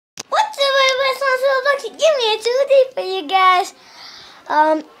today for you guys.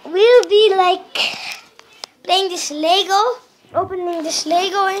 We'll be like playing this Lego, opening this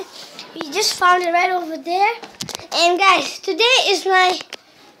Lego, and we just found it right over there. And guys, today is my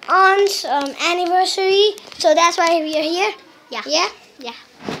aunt's anniversary, so that's why we are here. Yeah.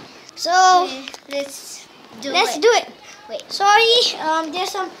 So Let's do it. Wait. Sorry,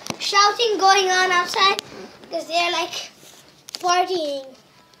 there's some shouting going on outside because they're like partying.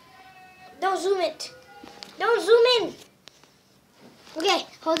 Don't zoom it. Don't zoom in. Okay,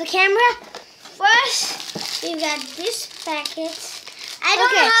 hold the camera. First, we've got this packet. I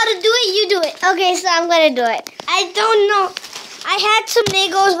don't know how to do it. You do it. Okay, so I'm gonna do it. I don't know. I had some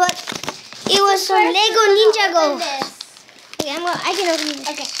Legos, but it was some Lego Ninjago. Okay, I can open this.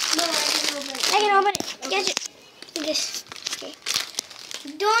 Okay. No, I can open it. Get it. Do this. Okay.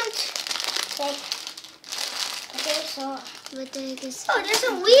 Don't. Okay, so. What the heck is? Oh, there's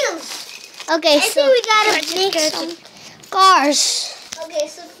some wheels. Okay, I think we gotta make some cars. Okay,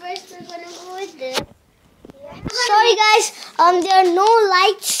 so first we're gonna go with this. Sorry guys, there are no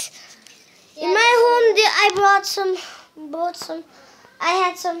lights. In my home, I bought some. I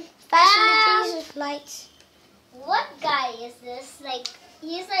had some facilities with lights. What guy is this? Like,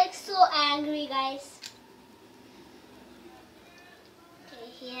 he's like so angry, guys. Okay,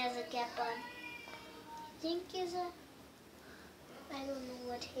 he has a cap on. I think he's a... I don't know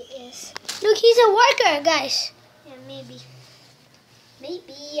what he is. Look, he's a worker, guys. Yeah, maybe.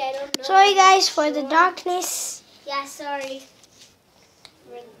 Maybe, I don't know. Sorry guys for the darkness. Yeah, sorry.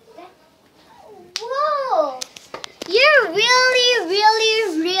 Whoa! You're really...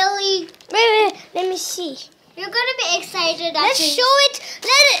 Wait, let me see. You're gonna be excited after Let's show it.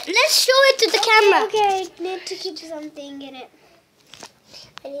 Let's show it to the camera. Okay, need to keep something in it.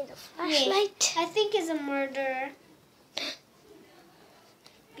 I need a flashlight. I think he's a murderer.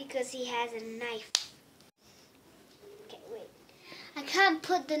 Because he has a knife. Okay, wait. I can't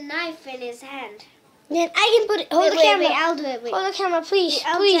put the knife in his hand. Then I can put it. Hold the camera. Wait, I'll do it. Wait. Hold the camera, please.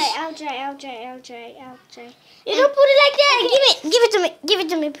 I'll please. try. You don't put it like that. Okay. Give it to me. Give it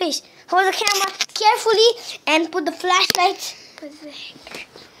to me, please. Hold the camera carefully and put the flashlight. What the heck?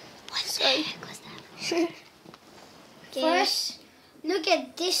 Sorry. What's that? First, look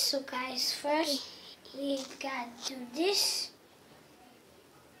at this, so guys. First, we gotta do this.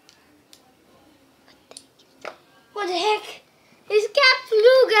 What the heck? His cap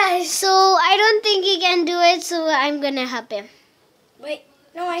flew, guys. So I don't think he can do it, so I'm gonna help him. Wait,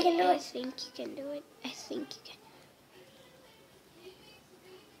 no, I can do I it. think you can do it. I think you can.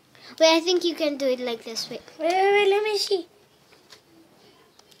 Wait, I think you can do it like this. Wait. Wait, let me see.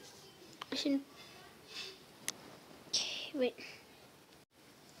 Okay, wait.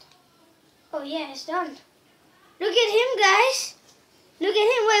 Oh yeah, it's done. Look at him, guys. Look at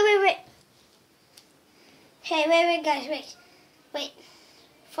him. Wait. Hey, wait, guys, wait.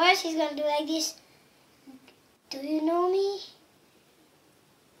 First, he's gonna do like this. Do you know me?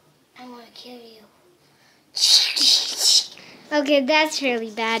 I'm gonna kill you. Okay, that's really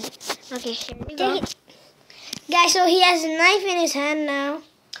bad. Okay, here we go. Guys, so he has a knife in his hand now.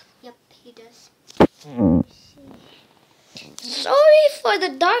 Yep, he does. Sorry for the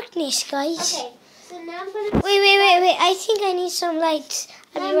darkness, guys. Okay, so now I'm gonna... Wait. I think I need some lights.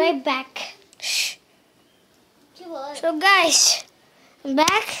 I'll be right back. Shh. So guys, I'm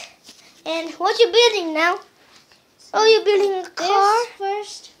back. And what you building now? Oh, you're building a car?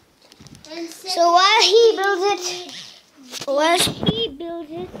 First. So while he builds it,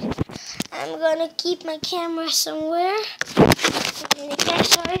 I'm gonna keep my camera somewhere.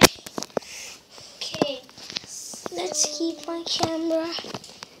 Sorry. Okay. Let's keep my camera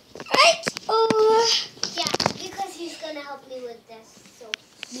right over. Yeah, because he's gonna help me with this. So.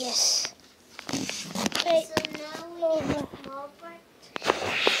 Yes. Right. So now we have a small part.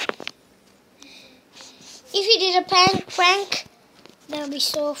 If you did a prank, that would be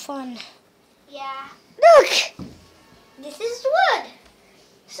so fun. Yeah. Look! This is wood.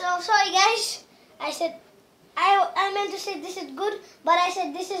 So, sorry guys. I meant to say this is good, but I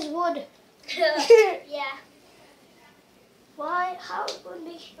said this is wood. Yeah. Why? How it would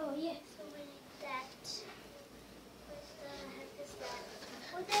be? Oh, yeah. So we need that.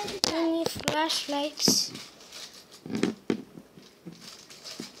 What the heck is that? We need flashlights.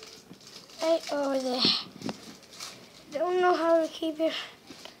 Right over there. Don't know how to keep it.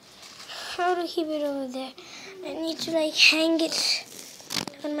 Over there. I need to like hang it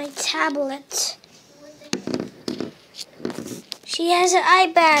on my tablet. She has an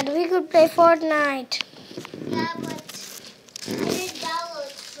iPad. We could play Fortnite. Yeah, but I didn't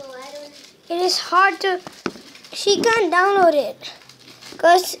download, so I don't... It is hard to... She can't download it.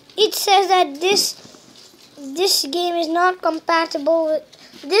 Because it says that this this game is not compatible with,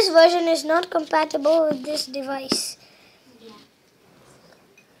 this version is not compatible with this device. Yeah.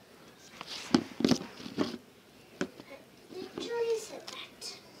 Literally said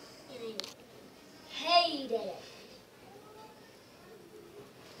that. And I hated it.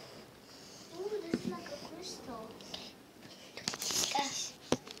 Ooh, this is like a crystal. Guys,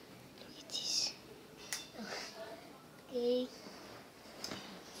 look at this. Okay.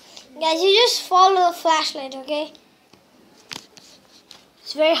 Guys, you just follow the flashlight, okay?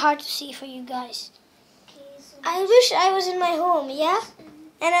 It's very hard to see for you guys. Okay, so I wish I was in my home, yeah?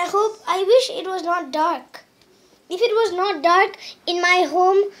 And I wish it was not dark. If it was not dark in my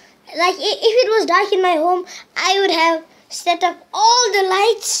home, like if it was dark in my home, I would have set up all the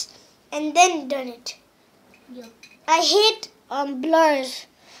lights and then done it. yeah. I hate blurs.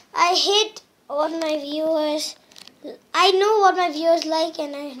 I hate what my viewers, I know what my viewers like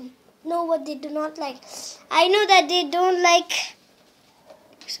and I know what they do not like. I know that they don't like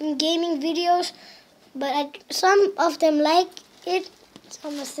some gaming videos, but some of them like it,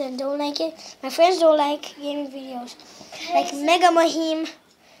 some of them don't like it. My friends don't like gaming videos, like Mega Mahim.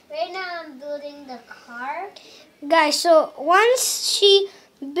 Right now I'm building the car. Guys, so once she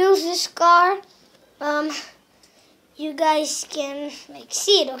builds this car, you guys can like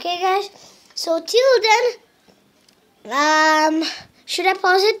see it, okay guys? So till then, should I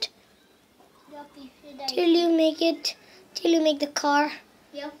pause it? Yup, you should. Till you make the car?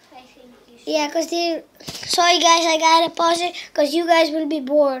 Yup, I think you should. Yeah, sorry guys, I gotta pause it because you guys will be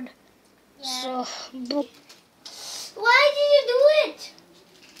bored. Yeah. So, why did you do it?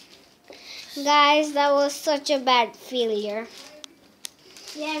 Guys, that was such a bad failure.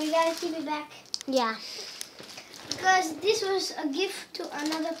 Yeah, we gotta keep it back. Yeah. Because this was a gift to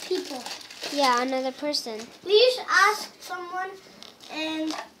another people. Yeah, another person. We used to ask someone,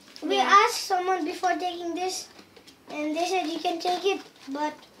 and we asked someone before taking this, and they said you can take it,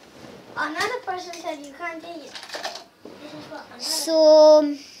 but another person said you can't take it. This is for another.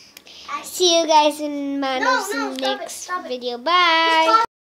 So, see you guys in my No, stop it, next stop it. video. Bye. Just